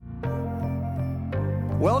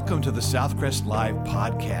Welcome to the Southcrest Live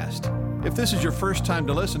podcast. If this is your first time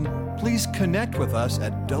to listen, please connect with us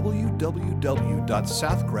at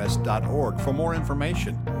www.southcrest.org for more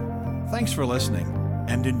information. Thanks for listening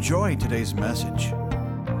and enjoy today's message.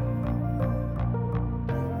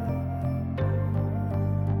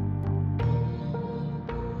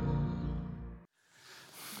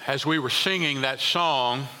 As we were singing that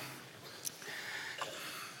song,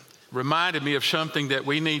 reminded me of something that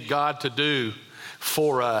we need God to do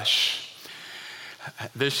for us.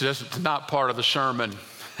 This is not part of the sermon.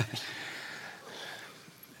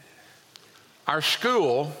 Our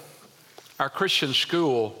school, our Christian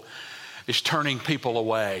school, is turning people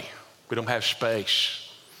away. We don't have space,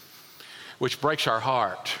 which breaks our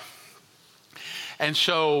heart. And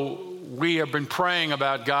so we have been praying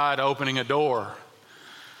about God opening a door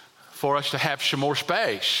for us to have some more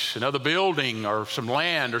space, another building or some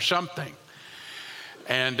land or something.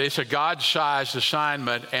 And it's a God-sized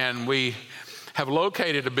assignment, and we have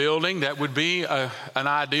located a building that would be an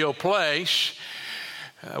ideal place.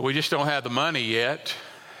 We just don't have the money yet,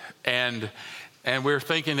 and we're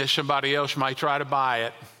thinking that somebody else might try to buy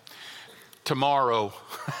it tomorrow.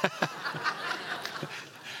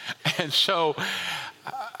 And so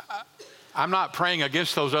I'm not praying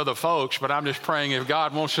against those other folks, but I'm just praying if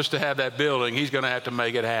God wants us to have that building, He's going to have to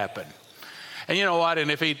make it happen. And you know what?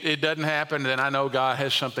 And if it doesn't happen, then I know God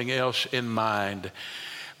has something else in mind.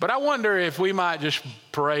 But I wonder if we might just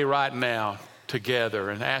pray right now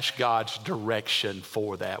together and ask God's direction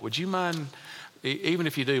for that. Would you mind? Even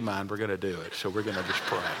if you do mind, we're going to do it. So we're going to just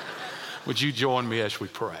pray. Would you join me as we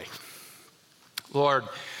pray? Lord,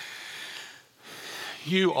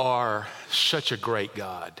 you are such a great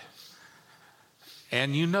God.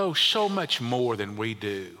 And you know so much more than we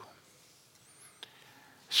do.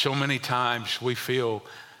 So many times we feel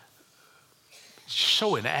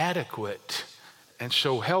so inadequate and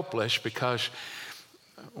so helpless because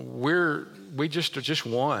we just are just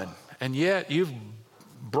one. And yet you've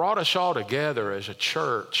brought us all together as a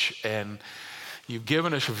church, and you've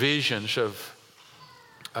given us visions of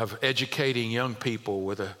educating young people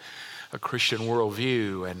with a Christian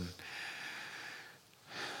worldview. And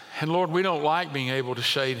Lord, we don't like being able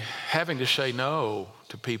to having to say no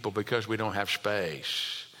to people because we don't have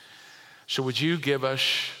space. So would you give us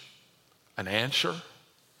an answer?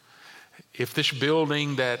 If this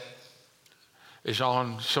building that is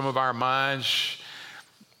on some of our minds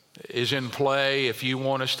is in play, if you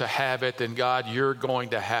want us to have it, then God, you're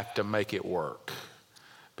going to have to make it work,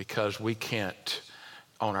 because we can't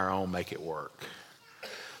on our own make it work.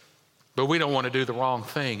 But we don't want to do the wrong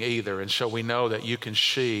thing either. And so we know that you can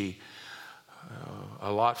see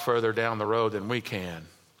a lot further down the road than we can.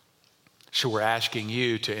 So we're asking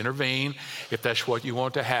you to intervene. If that's what you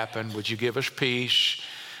want to happen, would you give us peace?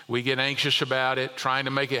 We get anxious about it, trying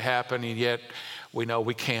to make it happen, and yet we know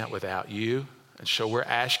we can't without you. And so we're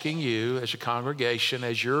asking you as a congregation,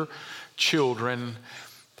 as your children,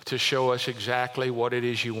 to show us exactly what it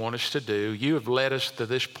is you want us to do. You have led us to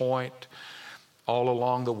this point all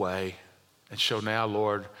along the way. And so now,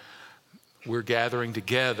 Lord, we're gathering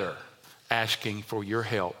together, asking for your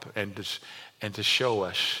help and to show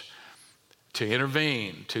us, to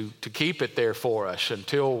intervene, to keep it there for us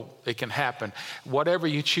until it can happen. Whatever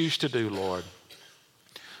you choose to do, Lord,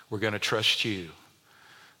 we're going to trust you.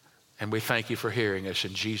 And we thank you for hearing us.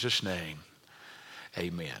 In Jesus' name,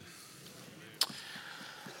 amen.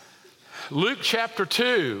 Luke chapter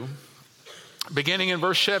 2, beginning in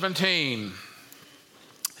verse 17.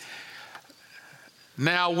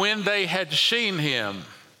 Now when they had seen him,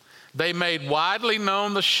 they made widely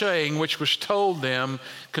known the saying which was told them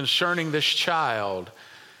concerning this child.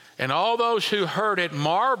 And all those who heard it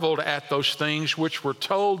marveled at those things which were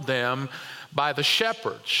told them by the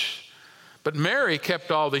shepherds. But Mary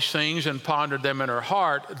kept all these things and pondered them in her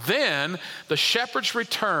heart. Then the shepherds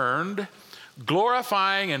returned,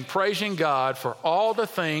 glorifying and praising God for all the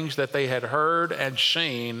things that they had heard and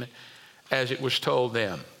seen as it was told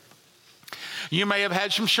them. You may have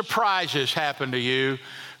had some surprises happen to you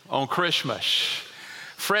on Christmas.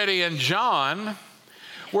 Freddie and John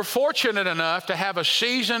were fortunate enough to have a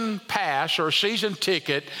season pass or a season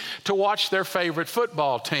ticket to watch their favorite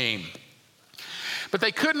football team. But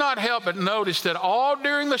they could not help but notice that all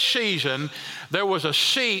during the season, there was a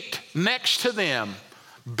seat next to them.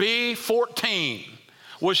 B14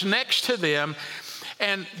 was next to them,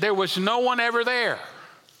 and there was no one ever there.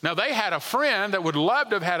 Now, they had a friend that would love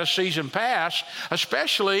to have had a season pass,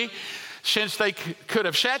 especially since they could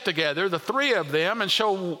have sat together, the three of them. And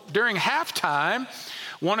so during halftime,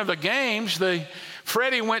 one of the games, the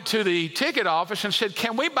Freddie went to the ticket office and said,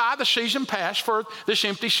 can we buy the season pass for this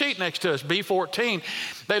empty seat next to us, B14?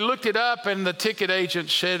 They looked it up, and the ticket agent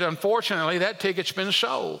said, unfortunately, that ticket's been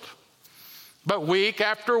sold. But week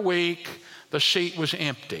after week, the seat was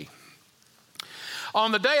empty.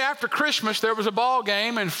 On the day after Christmas, there was a ball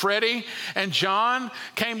game, and Freddie and John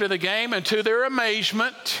came to the game, and to their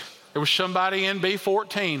amazement, there was somebody in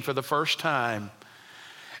B14 for the first time.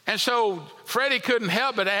 And so Freddie couldn't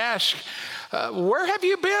help but ask, where have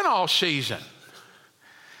you been all season?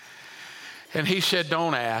 And he said,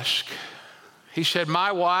 don't ask. He said,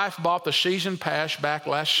 my wife bought the season pass back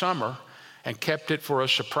last summer and kept it for a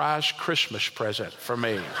surprise Christmas present for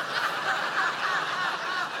me.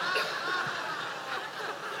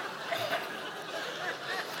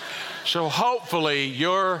 So hopefully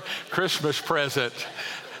your Christmas present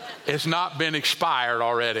has not been expired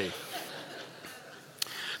already.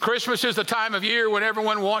 Christmas is the time of year when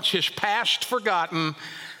everyone wants his past forgotten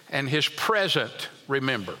and his present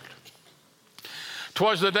remembered.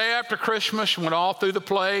 'Twas the day after Christmas when all through the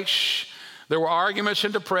place there were arguments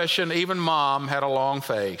and depression. Even Mom had a long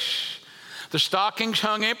face. The stockings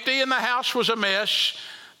hung empty and the house was a mess.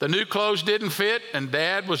 The new clothes didn't fit and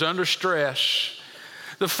Dad was under stress.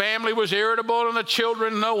 The family was irritable and the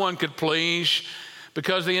children no one could please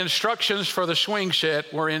because the instructions for the swing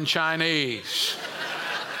set were in Chinese.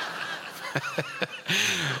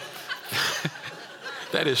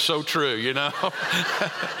 That is so true, you know.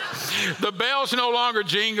 The bells no longer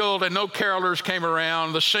jingled and no carolers came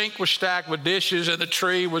around. The sink was stacked with dishes and the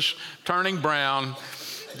tree was turning brown.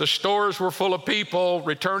 The stores were full of people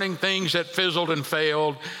returning things that fizzled and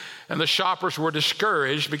failed. And the shoppers were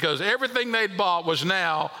discouraged because everything they'd bought was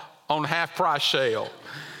now on half-price sale.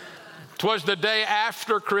 'Twas the day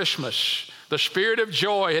after Christmas. The spirit of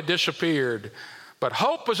joy had disappeared, but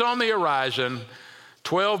hope was on the horizon.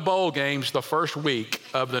 12 bowl games the first week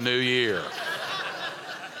of the new year.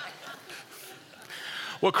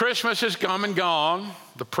 Well, Christmas has come and gone.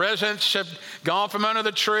 The presents have gone from under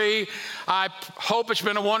the tree. I hope it's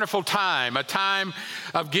been a wonderful time, a time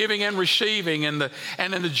of giving and receiving, and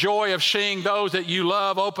in the joy of seeing those that you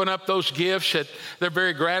love open up those gifts. They're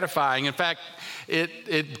very gratifying. In fact,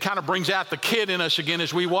 it kind of brings out the kid in us again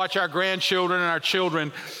as we watch our grandchildren and our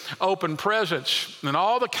children open presents and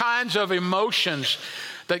all the kinds of emotions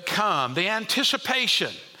that come, the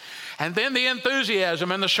anticipation. And then the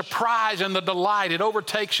enthusiasm and the surprise and the delight, it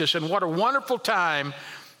overtakes us, and what a wonderful time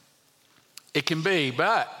it can be.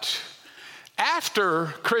 But after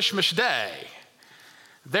Christmas Day,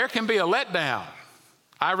 there can be a letdown.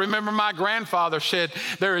 I remember my grandfather said,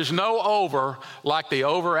 there is no over like the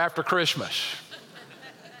over after Christmas.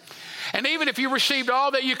 And even if you received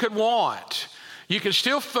all that you could want, you can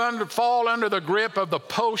still fall under the grip of the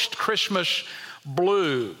post-Christmas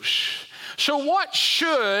blues. So what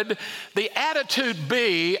should the attitude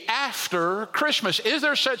be after Christmas? Is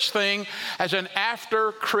there such thing as an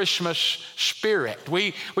after Christmas spirit?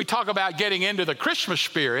 We talk about getting into the Christmas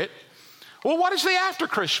spirit. Well, what is the after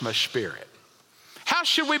Christmas spirit? How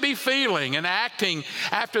should we be feeling and acting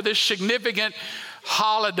after this significant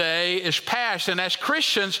holiday is past? And as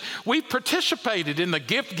Christians, we've participated in the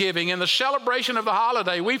gift giving and the celebration of the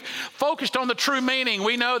holiday. We've focused on the true meaning.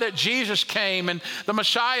 We know that Jesus came and the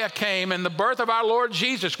Messiah came and the birth of our Lord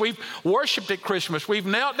Jesus. We've worshiped at Christmas. We've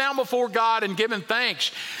knelt down before God and given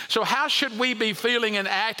thanks. So how should we be feeling and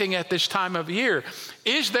acting at this time of year?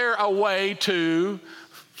 Is there a way to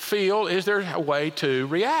feel? Is there a way to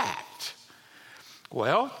react?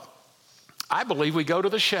 Well, I believe we go to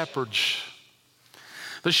the shepherds.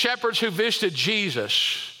 The shepherds who visited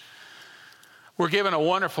Jesus were given a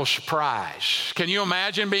wonderful surprise. Can you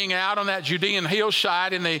imagine being out on that Judean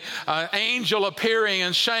hillside and the angel appearing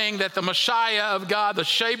and saying that the Messiah of God, the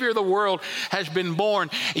Savior of the world, has been born?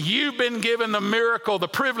 You've been given the miracle, the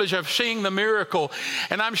privilege of seeing the miracle.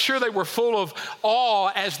 And I'm sure they were full of awe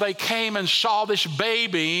as they came and saw this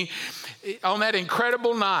baby on that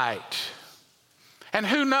incredible night. And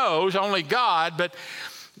who knows, only God, but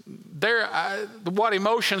what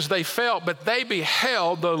emotions they felt, but they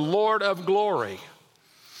beheld the Lord of glory.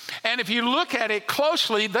 And if you look at it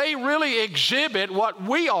closely, they really exhibit what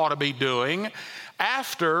we ought to be doing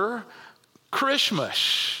after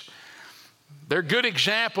Christmas. They're good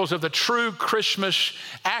examples of the true Christmas,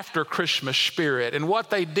 after Christmas spirit. And what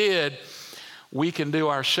they did, we can do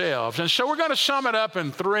ourselves. And so we're going to sum it up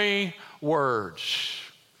in 3 words.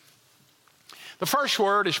 The first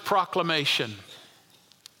word is proclamation.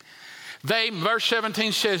 Verse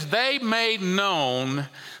 17 says, they made known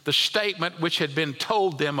the statement which had been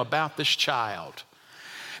told them about this child.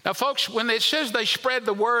 Now, folks, when it says they spread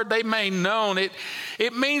the word, they made known,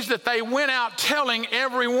 it means that they went out telling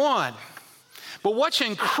everyone. But what's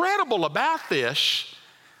incredible about this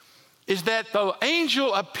is that the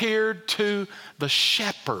angel appeared to the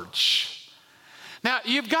shepherds. Now,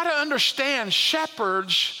 you've got to understand,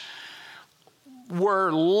 shepherds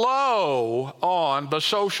were low on the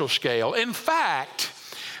social scale. In fact,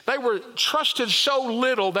 they were trusted so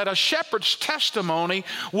little that a shepherd's testimony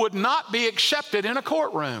would not be accepted in a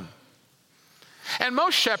courtroom. And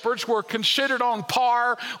most shepherds were considered on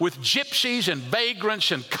par with gypsies and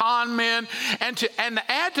vagrants and con men, and to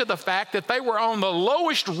add to the fact that they were on the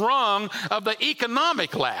lowest rung of the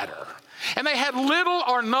economic ladder. And they had little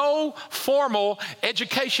or no formal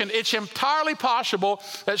education. It's entirely possible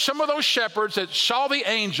that some of those shepherds that saw the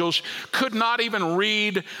angels could not even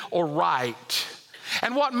read or write.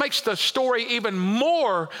 And what makes the story even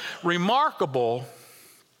more remarkable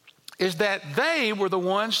is that they were the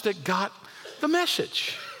ones that got the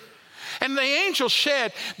message. And the angel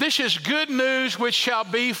said, "This is good news which shall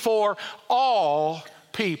be for all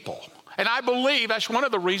people." And I believe that's one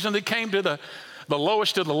of the reasons they came to the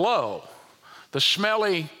lowest of the low, the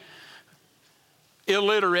smelly,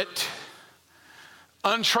 illiterate,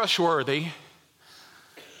 untrustworthy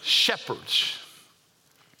shepherds.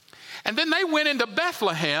 And then they went into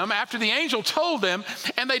Bethlehem after the angel told them,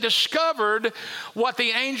 and they discovered what the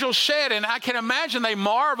angel said. And I can imagine they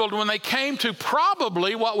marveled when they came to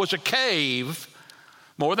probably what was a cave,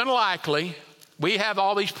 more than likely. We have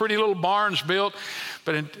all these pretty little barns built,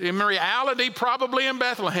 but in reality, probably in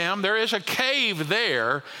Bethlehem, there is a cave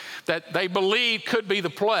there that they believe could be the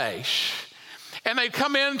place. And they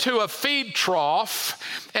come into a feed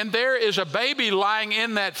trough, and there is a baby lying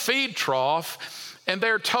in that feed trough, and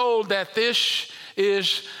they're told that this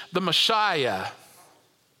is the Messiah.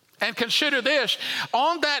 And consider this,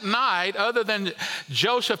 on that night, other than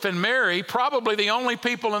Joseph and Mary, probably the only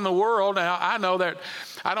people in the world, now I know that,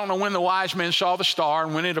 I don't know when the wise men saw the star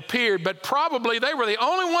and when it appeared, but probably they were the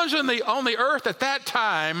only ones on the earth at that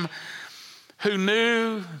time who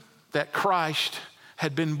knew that Christ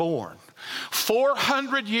had been born.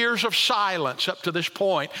 400 years of silence up to this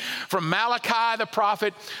point, from Malachi the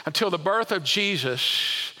prophet until the birth of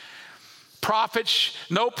Jesus. Prophets,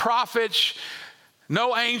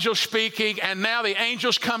 no angels speaking, and now the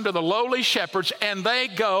angels come to the lowly shepherds, and they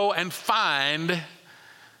go and find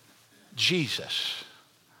Jesus,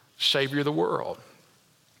 Savior of the world.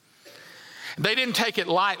 They didn't take it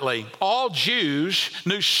lightly. All Jews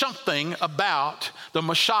knew something about the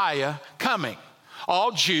Messiah coming.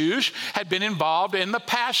 All Jews had been involved in the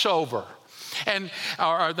Passover and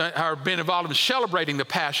or been involved in celebrating the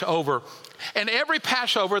Passover. And every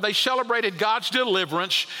Passover, they celebrated God's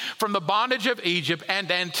deliverance from the bondage of Egypt and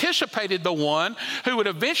anticipated the one who would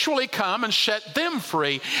eventually come and set them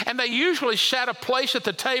free. And they usually set a place at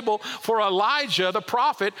the table for Elijah, the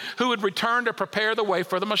prophet, who would return to prepare the way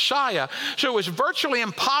for the Messiah. So it was virtually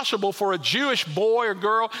impossible for a Jewish boy or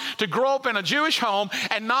girl to grow up in a Jewish home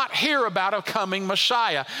and not hear about a coming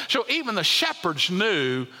Messiah. So even the shepherds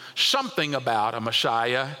knew something about a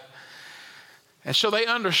Messiah. And so they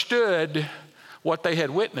understood what they had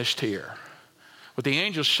witnessed here. What the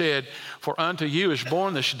angel said, "For unto you is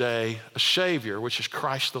born this day a Savior, which is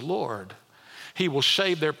Christ the Lord. He will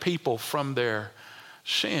save their people from their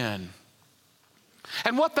sin."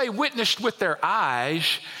 And what they witnessed with their eyes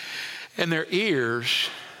and their ears,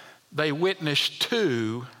 they witnessed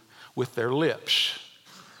too with their lips.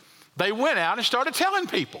 They went out and started telling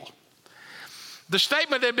people. The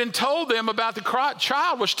statement that had been told them about the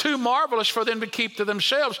child was too marvelous for them to keep to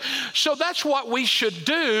themselves. So that's what we should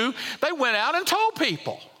do. They went out and told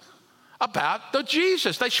people about the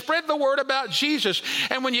Jesus. They spread the word about Jesus.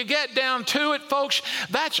 And when you get down to it, folks,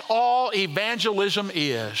 that's all evangelism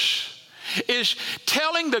is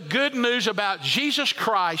telling the good news about Jesus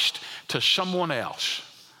Christ to someone else.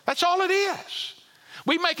 That's all it is.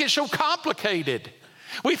 We make it so complicated.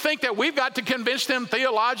 We think that we've got to convince them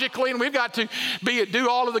theologically and we've got to do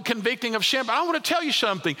all of the convicting of sin. But I want to tell you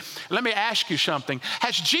something. Let me ask you something.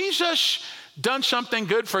 Has Jesus done something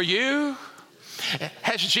good for you?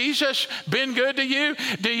 Has Jesus been good to you?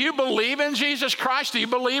 Do you believe in Jesus Christ? Do you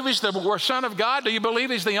believe He's the Son of God? Do you believe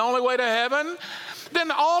He's the only way to heaven?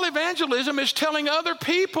 Then all evangelism is telling other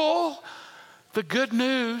people the good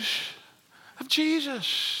news of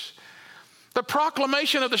Jesus. The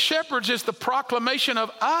proclamation of the shepherds is the proclamation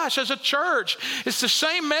of us as a church. It's the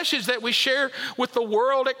same message that we share with the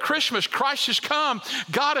world at Christmas. Christ has come.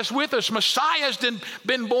 God is with us. Messiah has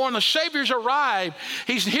been born. The Savior's arrived.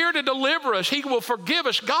 He's here to deliver us. He will forgive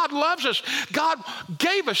us. God loves us. God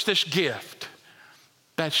gave us this gift.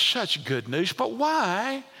 That's such good news. But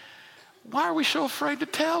why? Why are we so afraid to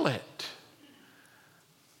tell it?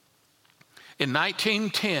 In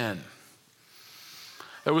 1910,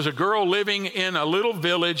 there was a girl living in a little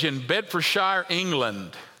village in Bedfordshire,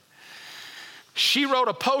 England. She wrote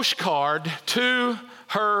a postcard to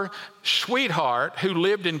her sweetheart who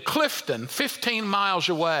lived in Clifton, 15 miles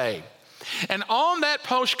away. And on that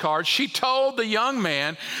postcard, she told the young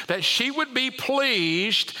man that she would be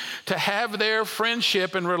pleased to have their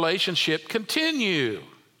friendship and relationship continue.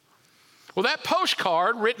 Well, that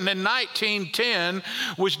postcard, written in 1910,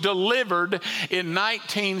 was delivered in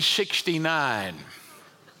 1969.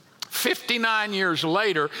 59 years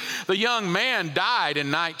later, the young man died in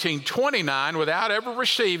 1929 without ever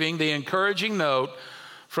receiving the encouraging note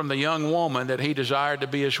from the young woman that he desired to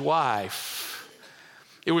be his wife.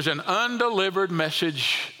 It was an undelivered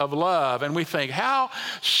message of love, and we think how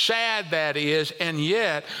sad that is, and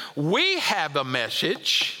yet we have a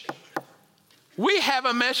message. We have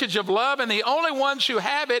a message of love, and the only ones who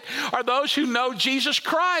have it are those who know Jesus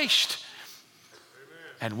Christ.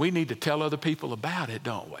 Amen. And we need to tell other people about it,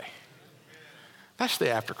 don't we? That's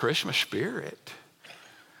the after Christmas spirit.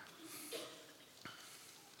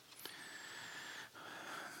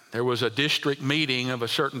 There was a district meeting of a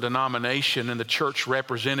certain denomination, and the church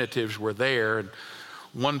representatives were there. And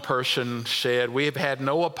one person said, "We have had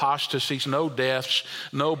no apostasies, no deaths,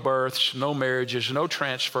 no births, no marriages, no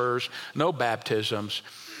transfers, no baptisms.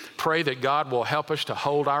 Pray that God will help us to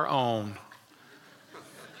hold our own."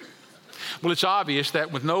 Well, it's obvious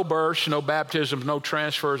that with no births, no baptisms, no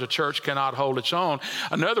transfers, a church cannot hold its own.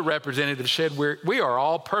 Another representative said, we are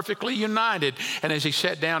all perfectly united. And as he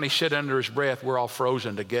sat down, he said under his breath, "We're all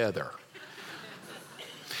frozen together."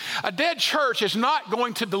 A dead church is not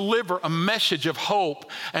going to deliver a message of hope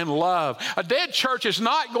and love. A dead church is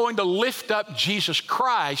not going to lift up Jesus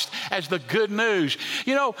Christ as the good news.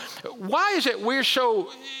 You know, why is it we so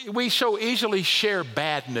easily share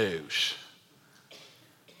bad news?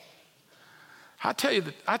 I tell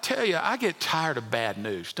you, I get tired of bad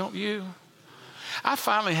news, don't you? I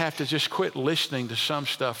finally have to just quit listening to some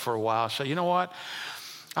stuff for a while. Say, you know what?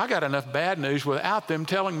 I got enough bad news without them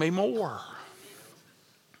telling me more.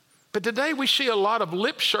 But today we see a lot of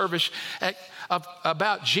lip service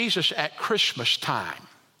about Jesus at Christmas time.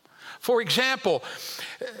 For example,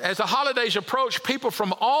 as the holidays approach, people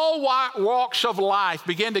from all walks of life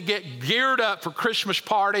begin to get geared up for Christmas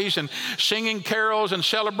parties and singing carols and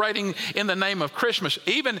celebrating in the name of Christmas.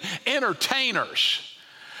 Even entertainers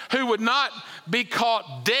who would not be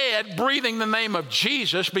caught dead breathing the name of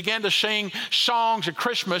Jesus began to sing songs at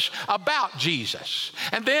Christmas about Jesus.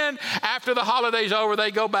 And then after the holiday's over, they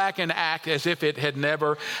go back and act as if it had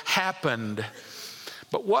never happened.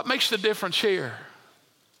 But what makes the difference here?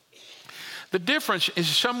 The difference is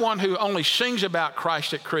someone who only sings about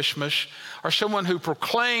Christ at Christmas or someone who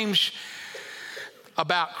proclaims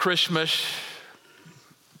about Christmas.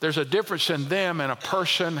 There's a difference in them and a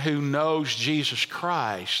person who knows Jesus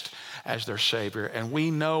Christ as their Savior, and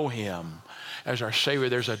we know Him as our Savior.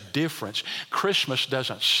 There's a difference. Christmas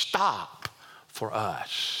doesn't stop for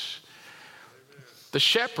us. The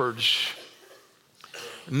shepherds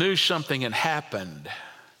knew something had happened.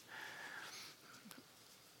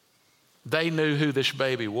 They knew who this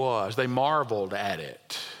baby was. They marveled at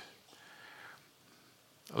it.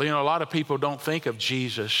 You know, a lot of people don't think of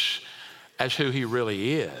Jesus as who He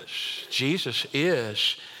really is. Jesus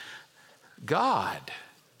is God,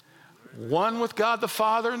 one with God the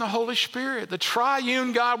Father and the Holy Spirit, the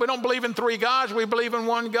triune God. We don't believe in three gods. We believe in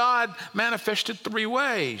one God manifested three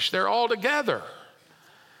ways. They're all together.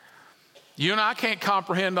 You and I can't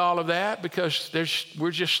comprehend all of that because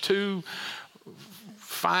we're just too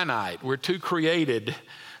finite. We're too created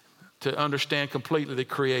to understand completely the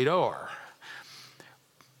Creator.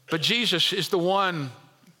 But Jesus is the one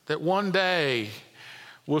that one day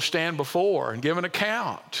will stand before and give an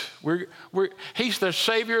account. He's the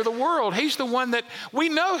Savior of the world. He's the one that we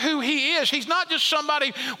know who He is. He's not just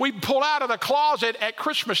somebody we pull out of the closet at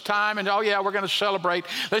Christmas time and, oh yeah, we're going to celebrate.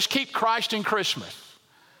 Let's keep Christ in Christmas.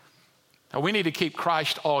 Now, we need to keep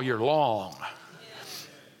Christ all year long.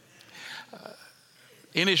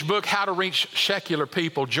 In his book, How to Reach Secular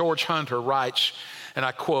People, George Hunter writes, and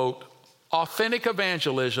I quote, "Authentic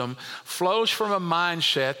evangelism flows from a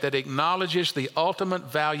mindset that acknowledges the ultimate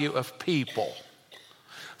value of people,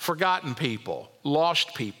 forgotten people,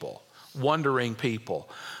 lost people, wandering people,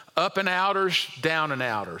 up and outers, down and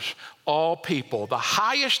outers, all people. The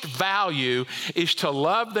highest value is to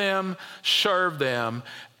love them, serve them,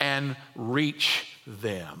 and reach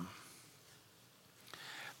them."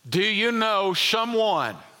 Do you know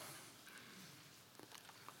someone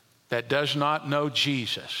that does not know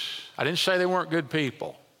Jesus, I didn't say they weren't good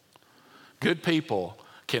people. Good people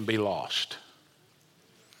can be lost.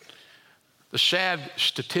 The sad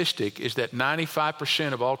statistic is that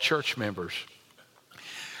 95% of all church members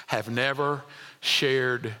have never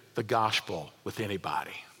shared the gospel with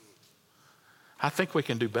anybody. I think we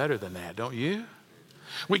can do better than that, don't you?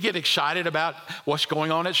 We get excited about what's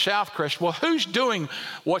going on at Southcrest. Well, who's doing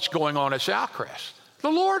what's going on at Southcrest? The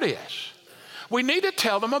Lord is. We need to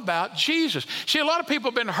tell them about Jesus. See, a lot of people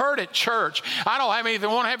have been hurt at church. I don't have anything,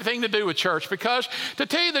 want to have anything to do with church because, to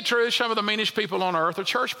tell you the truth, some of the meanest people on earth are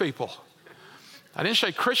church people. I didn't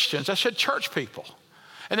say Christians, I said church people.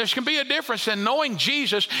 And there's going to be a difference in knowing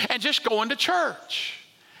Jesus and just going to church.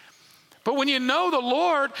 But when you know the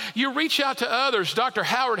Lord, you reach out to others. Dr.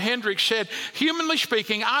 Howard Hendricks said, humanly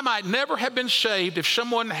speaking, I might never have been saved if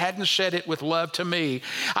someone hadn't said it with love to me.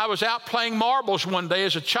 I was out playing marbles one day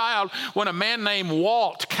as a child when a man named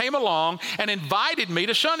Walt came along and invited me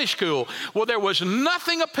to Sunday school. Well, there was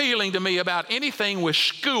nothing appealing to me about anything with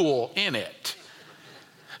school in it.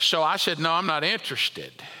 So I said, no, I'm not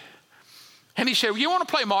interested. And he said, well, you want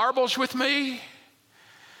to play marbles with me?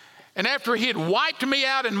 And after he had wiped me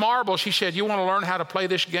out in marbles, he said, you want to learn how to play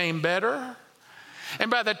this game better? And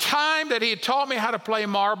by the time that he had taught me how to play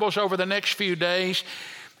marbles over the next few days,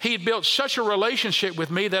 he had built such a relationship with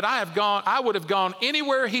me that I would have gone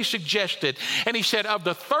anywhere he suggested. And he said, of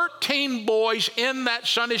the 13 boys in that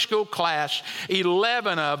Sunday school class,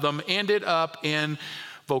 11 of them ended up in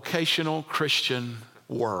vocational Christian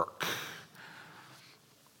work.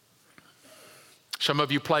 Some of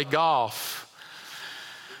you play golf.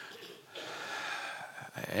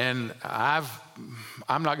 And I'm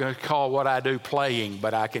not going to call what I do playing,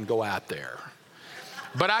 but I can go out there.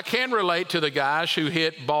 But I can relate to the guys who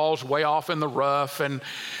hit balls way off in the rough, and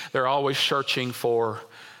they're always searching for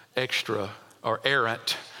extra or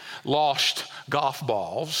errant, lost golf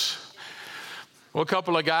balls. Well, a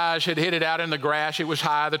couple of guys had hit it out in the grass. It was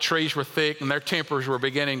high, the trees were thick, and their tempers were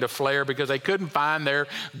beginning to flare because they couldn't find their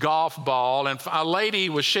golf ball. And a lady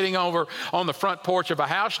was sitting over on the front porch of a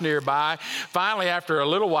house nearby. Finally, after a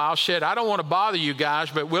little while, said, I don't want to bother you guys,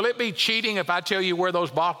 but will it be cheating if I tell you where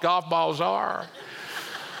those golf balls are?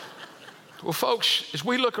 Well, folks, as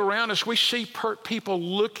we look around us, we see people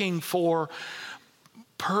looking for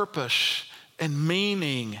purpose and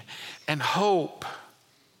meaning and hope.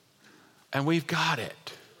 And we've got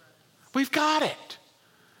it. We've got it.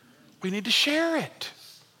 We need to share it.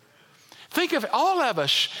 Think of it, all of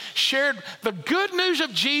us shared the good news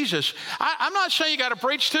of Jesus. I'm not saying you got to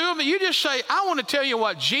preach to them, but you just say, I want to tell you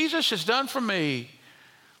what Jesus has done for me.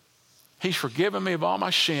 He's forgiven me of all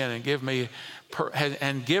my sin and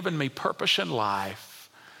given me purpose in life.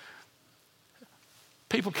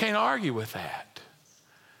 People can't argue with that.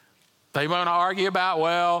 They want to argue about,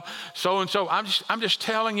 well, so-and-so. I'm just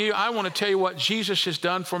telling you, I want to tell you what Jesus has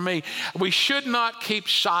done for me. We should not keep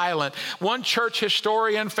silent. One church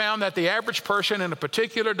historian found that the average person in a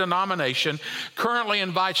particular denomination currently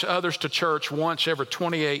invites others to church once every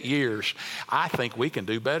 28 years. I think we can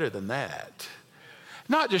do better than that.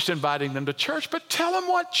 Not just inviting them to church, but tell them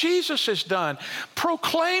what Jesus has done.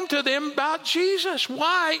 Proclaim to them about Jesus.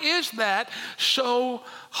 Why is that so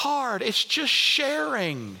hard? It's just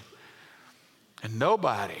sharing. And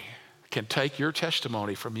nobody can take your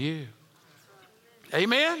testimony from you.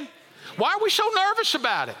 Amen? Why are we so nervous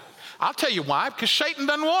about it? I'll tell you why. Because Satan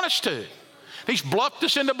doesn't want us to. He's bluffed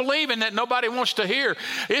us into believing that nobody wants to hear.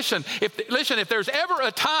 Listen, if there's ever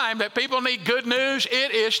a time that people need good news,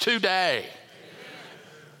 it is today.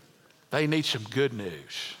 They need some good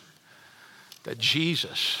news. That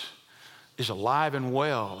Jesus is alive and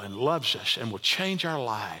well and loves us and will change our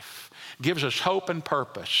life. Gives us hope and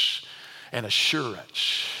purpose. And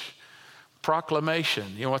assurance.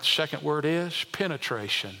 Proclamation. You know what the second word is?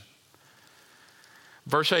 Penetration.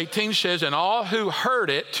 Verse 18 says, and all who heard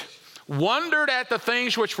it wondered at the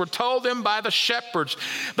things which were told them by the shepherds.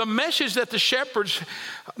 The message that the shepherds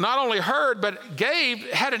not only heard but gave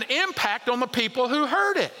had an impact on the people who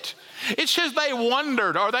heard it. It says they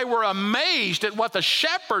wondered, or they were amazed at what the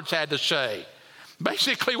shepherds had to say.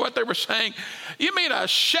 Basically what they were saying, you mean a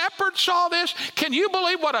shepherd saw this? Can you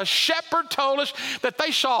believe what a shepherd told us? That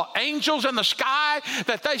they saw angels in the sky,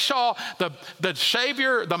 that they saw the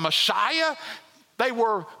Savior, the Messiah.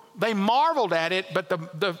 They marveled at it, but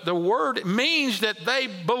the word means that they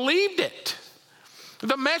believed it.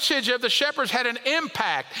 The message of the shepherds had an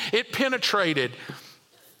impact. It penetrated.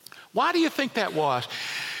 Why do you think that was?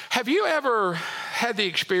 Have you ever had the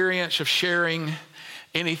experience of sharing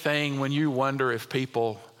anything when you wonder if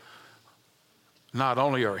people not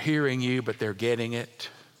only are hearing you, but they're getting it?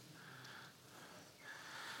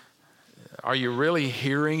 Are you really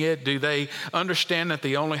hearing it? Do they understand that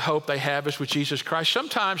the only hope they have is with Jesus Christ?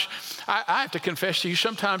 Sometimes, I have to confess to you,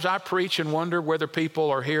 sometimes I preach and wonder whether people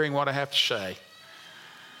are hearing what I have to say.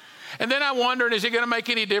 And then I wonder, is it going to make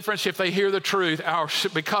any difference if they hear the truth? Or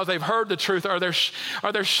because they've heard the truth, are their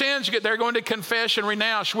sins they're going to confess and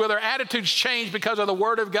renounce? Will their attitudes change because of the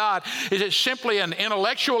Word of God? Is it simply an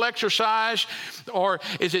intellectual exercise, or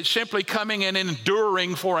is it simply coming and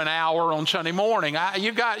enduring for an hour on Sunday morning?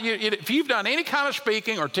 If you've done any kind of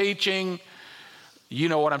speaking or teaching, you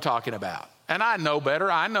know what I'm talking about. And I know better.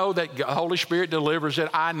 I know that the Holy Spirit delivers it.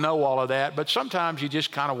 I know all of that. But sometimes you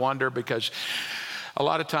just kind of wonder, because a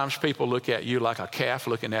lot of times people look at you like a calf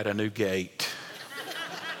looking at a new gate.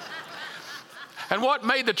 And what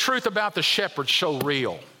made the truth about the shepherds so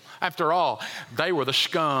real? After all, they were the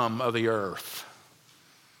scum of the earth.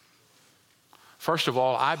 First of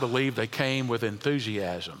all, I believe they came with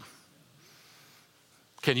enthusiasm.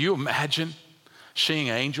 Can you imagine seeing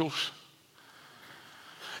angels?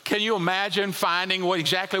 Can you imagine finding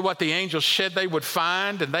exactly what the angels said they would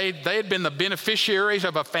find? And they had been the beneficiaries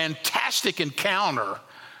of a fantastic encounter.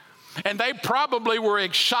 And they probably were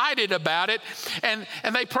excited about it. And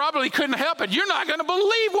they probably couldn't help it. You're not going to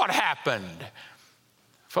believe what happened.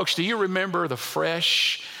 Folks, do you remember the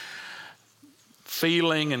fresh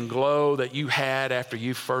feeling and glow that you had after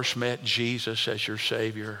you first met Jesus as your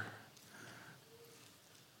Savior?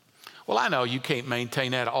 Well, I know you can't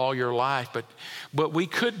maintain that all your life, but we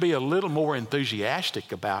could be a little more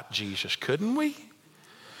enthusiastic about Jesus, couldn't we?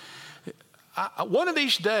 One of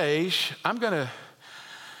these days, I'm going to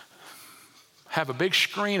have a big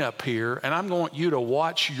screen up here, and I'm going you to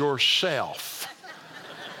watch yourself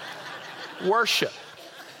worship.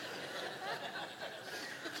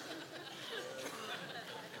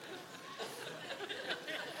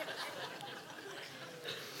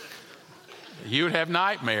 You would have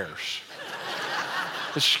nightmares.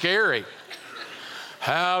 It's scary.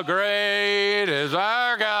 How great is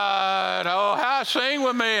our God? Oh, sing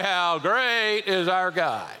with me, how great is our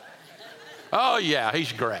God? Oh, yeah,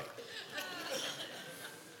 he's great.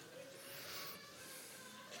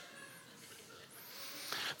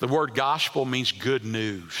 The word gospel means good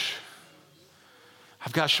news.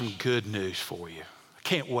 I've got some good news for you. I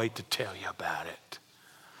can't wait to tell you about it.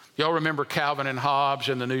 Y'all remember Calvin and Hobbes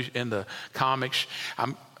in the comics?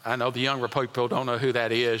 I know the younger people don't know who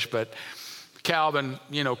that is, but Calvin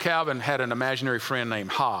had an imaginary friend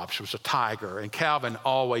named Hobbes, who was a tiger, and Calvin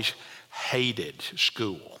always hated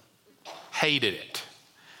school, hated it.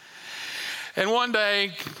 And one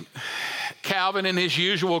day, Calvin, in his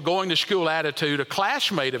usual going to school attitude, a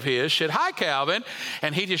classmate of his said, "Hi, Calvin,"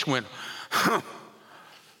 and he just went, "Huh."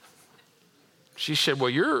 She said, "Well,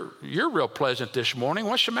 you're real pleasant this morning.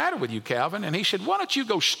 What's the matter with you, Calvin?" And he said, "Why don't you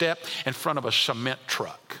go step in front of a cement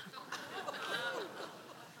truck?"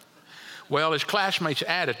 Well, his classmate's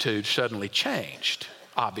attitude suddenly changed,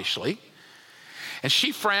 obviously. And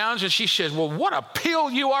she frowns and she says, "Well, what a pill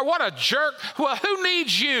you are. What a jerk. Well, who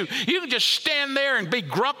needs you? You can just stand there and be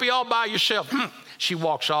grumpy all by yourself." She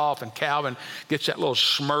walks off, and Calvin gets that little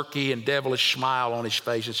smirky and devilish smile on his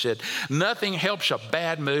face and said, "Nothing helps a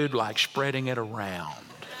bad mood like spreading it around."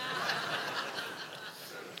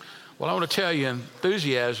 Well, I want to tell you,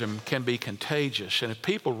 enthusiasm can be contagious. And if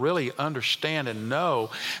people really understand and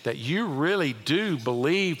know that you really do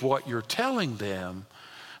believe what you're telling them,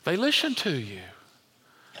 they listen to you.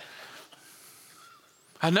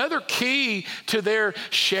 Another key to their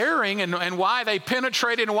sharing and why they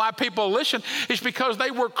penetrated and why people listen is because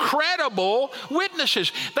they were credible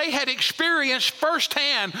witnesses. They had experienced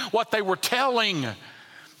firsthand what they were telling.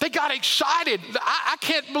 They got excited.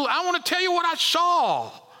 I want to tell you what I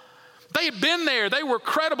saw. They had been there. They were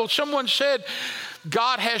credible. Someone said,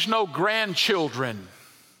 "God has no grandchildren."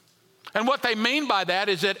 And what they mean by that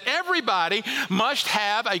is that everybody must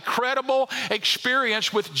have a credible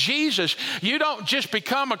experience with Jesus. You don't just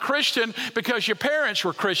become a Christian because your parents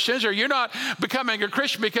were Christians, or you're not becoming a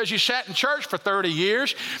Christian because you sat in church for 30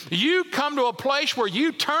 years. You come to a place where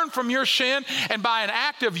you turn from your sin, and by an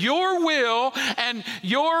act of your will and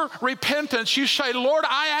your repentance, you say, "Lord,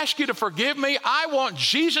 I ask you to forgive me. I want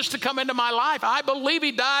Jesus to come into my life. I believe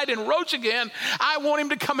he died and rose again. I want him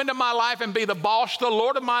to come into my life and be the boss, the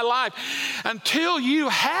Lord of my life." Until you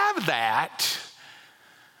have that,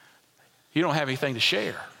 you don't have anything to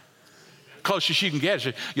share. Closest you can get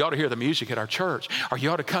is you ought to hear the music at our church, or you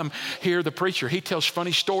ought to come hear the preacher. He tells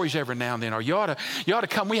funny stories every now and then, or you ought to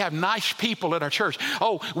come. We have nice people at our church.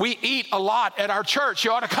 Oh, we eat a lot at our church.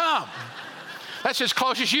 You ought to come. That's as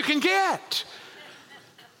close as you can get.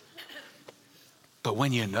 But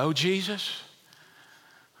when you know Jesus,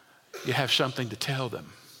 you have something to tell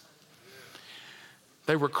them.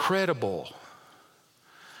 They were credible.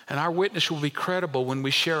 And our witness will be credible when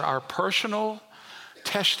we share our personal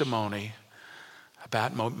testimony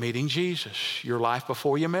about meeting Jesus. Your life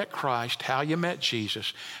before you met Christ, how you met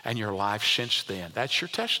Jesus, and your life since then. That's your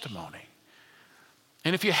testimony.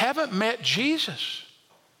 And if you haven't met Jesus,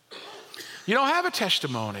 you don't have a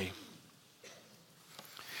testimony.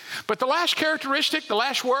 But the last characteristic, the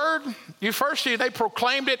last word, you first see they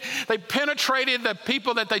proclaimed it, they penetrated the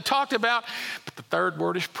people that they talked about. But the third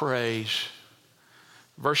word is praise.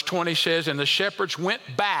 Verse 20 says, and the shepherds went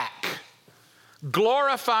back,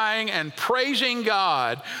 glorifying and praising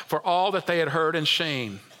God for all that they had heard and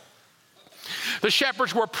seen. The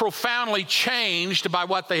shepherds were profoundly changed by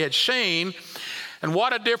what they had seen. And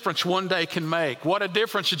what a difference one day can make. What a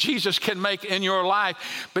difference Jesus can make in your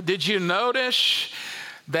life. But did you notice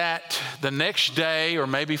that the next day, or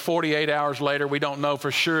maybe 48 hours later, we don't know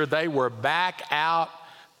for sure, they were back out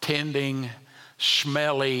tending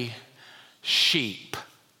smelly sheep?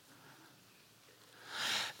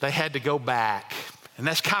 They had to go back. And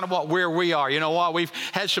that's kind of where we are. You know what? We've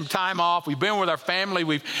had some time off. We've been with our family.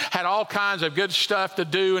 We've had all kinds of good stuff to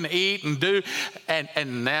do and eat and do.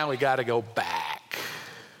 And now we got to go back.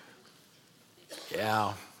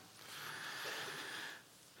 Yeah.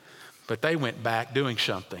 But they went back doing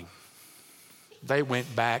something. They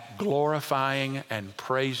went back glorifying and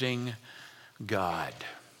praising God.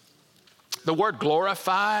 The word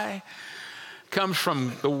glorify comes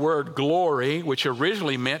from the word glory, which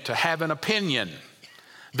originally meant to have an opinion,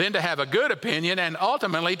 then to have a good opinion, and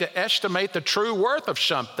ultimately to estimate the true worth of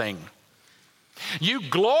something. You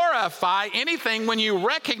glorify anything when you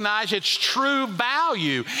recognize its true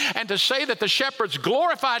value. And to say that the shepherds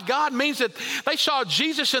glorified God means that they saw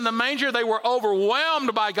Jesus in the manger. They were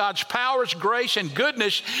overwhelmed by God's powers, grace, and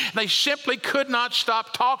goodness. They simply could not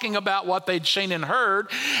stop talking about what they'd seen and heard.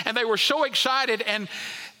 And they were so excited. And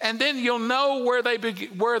then you'll know where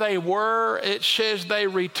they were. It says they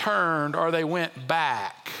returned, or they went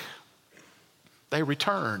back. They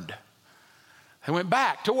returned. They went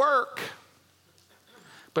back to work.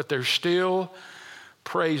 But they're still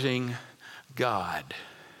praising God.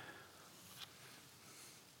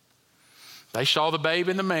 They saw the babe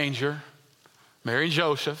in the manger, Mary and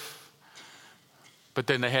Joseph, but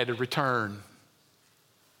then they had to return.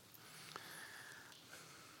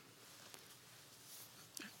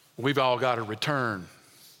 We've all got to return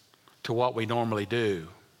to what we normally do.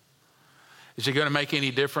 Is it going to make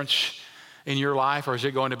any difference in your life, or is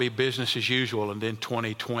it going to be business as usual and then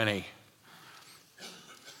 2020?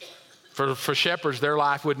 For shepherds, their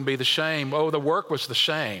life wouldn't be the same. Oh, the work was the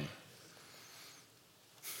same.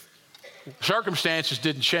 Circumstances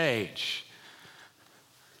didn't change.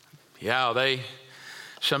 Yeah, they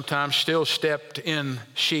sometimes still stepped in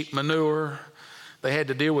sheep manure. They had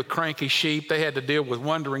to deal with cranky sheep. They had to deal with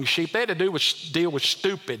wandering sheep. They had to deal with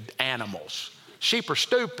stupid animals. Sheep are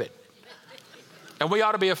stupid. And we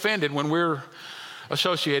ought to be offended when we're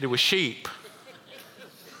associated with sheep.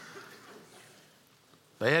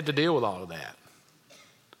 They had to deal with all of that.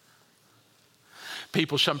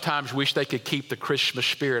 People sometimes wish they could keep the Christmas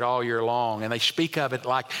spirit all year long, and they speak of it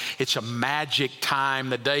like it's a magic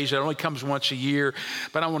time, the days that only comes once a year.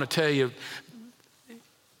 But I want to tell you,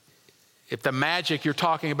 if the magic you're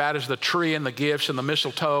talking about is the tree and the gifts and the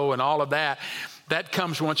mistletoe and all of that, that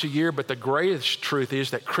comes once a year. But the greatest truth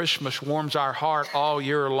is that Christmas warms our heart all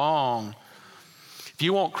year long. If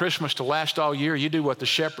you want Christmas to last all year, you do what the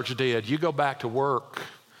shepherds did. You go back to work.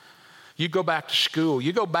 You go back to school.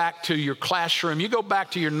 You go back to your classroom. You go back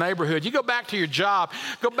to your neighborhood. You go back to your job.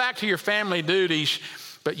 Go back to your family duties.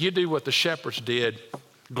 But you do what the shepherds did,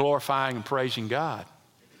 glorifying and praising God.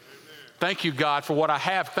 Thank you, God, for what I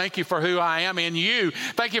have. Thank you for who I am in you.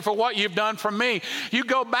 Thank you for what you've done for me. You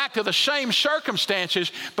go back to the same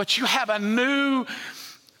circumstances, but you have a new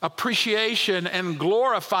appreciation and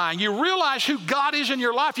glorifying. You realize who God is in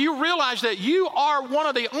your life. You realize that you are one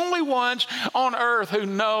of the only ones on earth who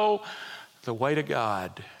know the way to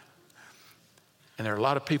God. And there are a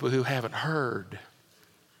lot of people who haven't heard.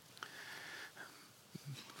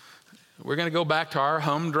 We're going to go back to our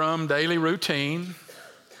humdrum daily routine.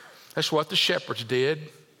 That's what the shepherds did.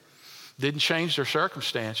 Didn't change their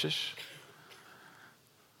circumstances.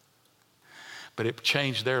 But it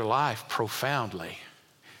changed their life profoundly.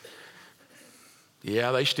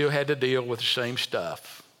 Yeah, they still had to deal with the same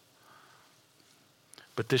stuff.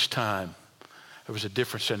 But this time, there was a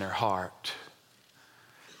difference in their heart.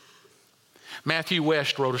 Matthew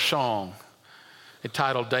West wrote a song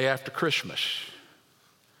entitled Day After Christmas.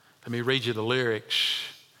 Let me read you the lyrics.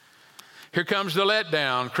 Here comes the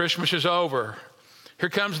letdown, Christmas is over. Here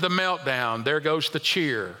comes the meltdown, there goes the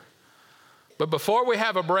cheer. But before we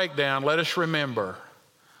have a breakdown, let us remember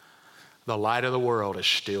the light of the world is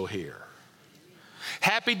still here.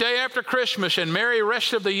 Happy day after Christmas and merry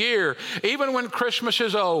rest of the year. Even when Christmas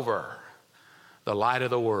is over, the light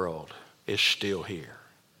of the world is still here.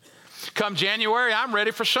 Come January, I'm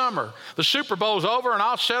ready for summer. The Super Bowl's over and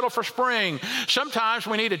I'll settle for spring. Sometimes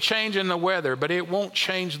we need a change in the weather, but it won't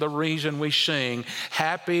change the reason we sing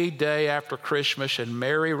happy day after Christmas and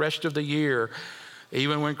merry rest of the year.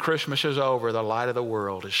 Even when Christmas is over, the light of the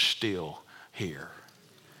world is still here.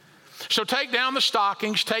 So take down the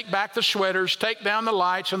stockings, take back the sweaters, take down the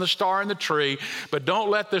lights and the star in the tree, but don't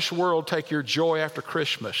let this world take your joy after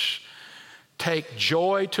Christmas. Take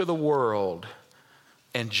joy to the world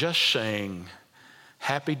and just sing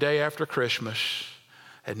happy day after Christmas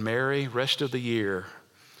and merry rest of the year.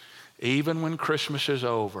 Even when Christmas is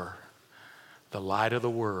over, the light of the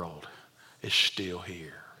world is still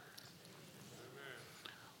here.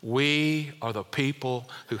 We are the people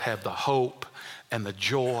who have the hope and the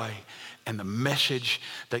joy and the message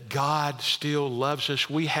that God still loves us.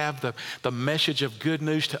 We have the message of good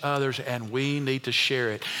news to others, and we need to share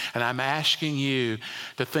it. And I'm asking you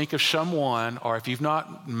to think of someone, or if you've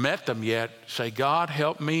not met them yet, say, God,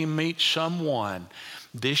 help me meet someone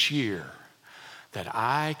this year that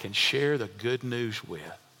I can share the good news with.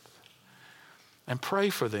 And pray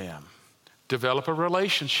for them. Develop a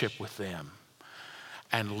relationship with them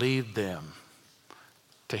and lead them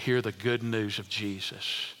to hear the good news of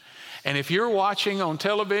Jesus. And if you're watching on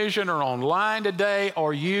television or online today,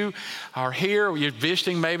 or you are here, or you're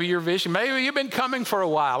visiting, maybe you've been coming for a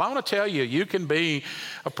while, I want to tell you, you can be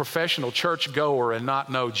a professional church goer and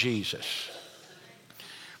not know Jesus.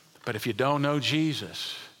 But if you don't know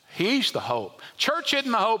Jesus, He's the hope. Church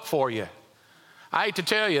isn't the hope for you. I hate to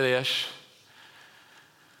tell you this.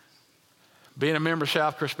 Being a member of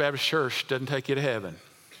Southcrest Baptist Church doesn't take you to heaven.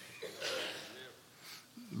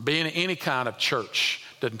 Being in any kind of church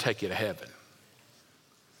doesn't take you to heaven.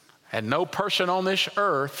 And no person on this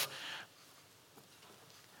earth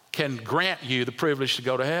can grant you the privilege to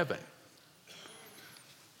go to heaven.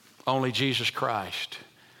 Only Jesus Christ.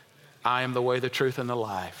 I am the way, the truth, and the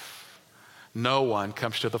life. No one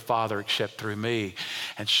comes to the Father except through me.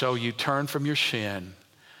 And so you turn from your sin,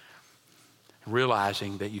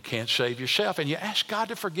 realizing that you can't save yourself, and you ask God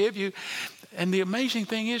to forgive you. And the amazing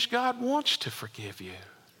thing is, God wants to forgive you.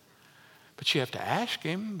 But you have to ask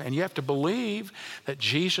Him, and you have to believe that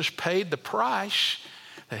Jesus paid the price,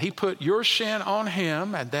 that He put your sin on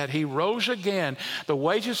Him, and that He rose again. The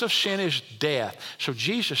wages of sin is death. So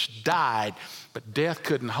Jesus died, but death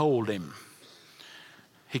couldn't hold Him.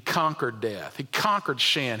 He conquered death. He conquered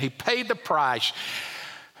sin. He paid the price.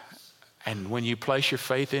 And when you place your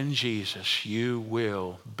faith in Jesus, you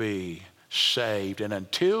will be saved. And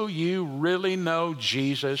until you really know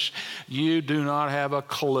Jesus, you do not have a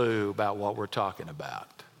clue about what we're talking about.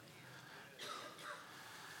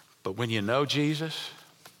 But when you know Jesus,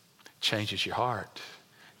 it changes your heart,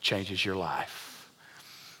 changes your life.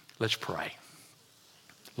 Let's pray.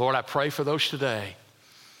 Lord, I pray for those today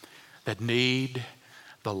that need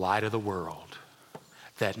the light of the world,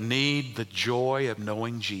 that need the joy of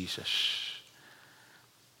knowing Jesus.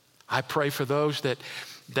 I pray for those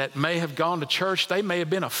that may have gone to church. They may have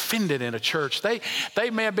been offended in a church. They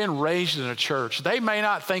may have been raised in a church. They may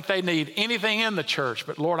not think they need anything in the church.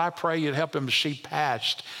 But Lord, I pray you'd help them to see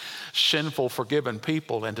past sinful, forgiven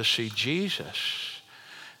people and to see Jesus,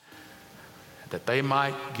 that they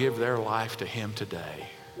might give their life to Him today.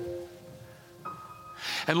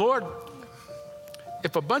 And Lord,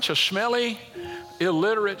 if a bunch of smelly,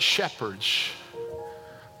 illiterate shepherds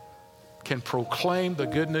can proclaim the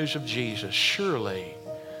good news of Jesus, surely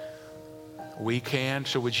we can.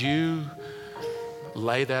 So would you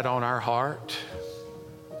lay that on our heart?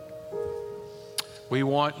 We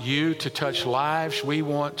want you to touch lives. We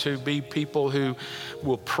want to be people who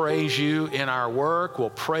will praise you in our work,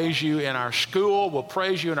 will praise you in our school, will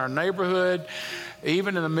praise you in our neighborhood.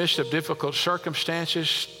 Even in the midst of difficult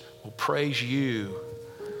circumstances, we'll praise you.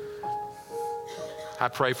 I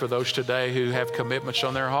pray for those today who have commitments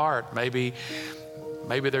on their heart. Maybe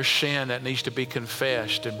there's sin that needs to be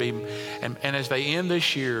confessed and as they end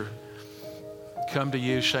this year, come to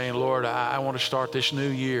you saying, Lord, I want to start this new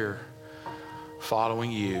year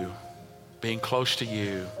following you, being close to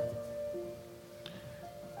you.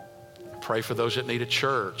 Pray for those that need a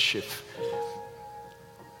church. If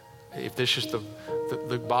this is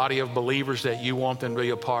the body of believers that you want them to be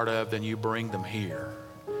a part of, then you bring them here.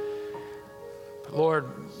 But Lord,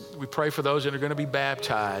 we pray for those that are going to be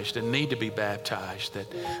baptized and need to be baptized, that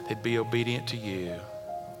they'd be obedient to you.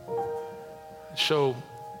 So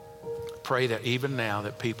pray that even now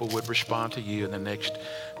that people would respond to you in the next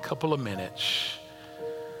couple of minutes.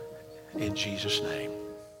 In Jesus' name.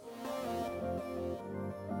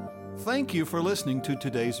 Thank you for listening to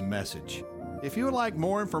today's message. If you would like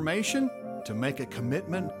more information, to make a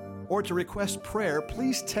commitment, or to request prayer,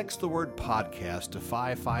 please text the word podcast to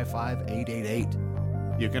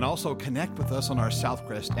 555-888. You can also connect with us on our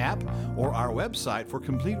Southcrest app or our website for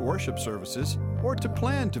complete worship services, or to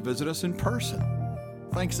plan to visit us in person.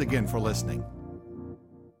 Thanks again for listening.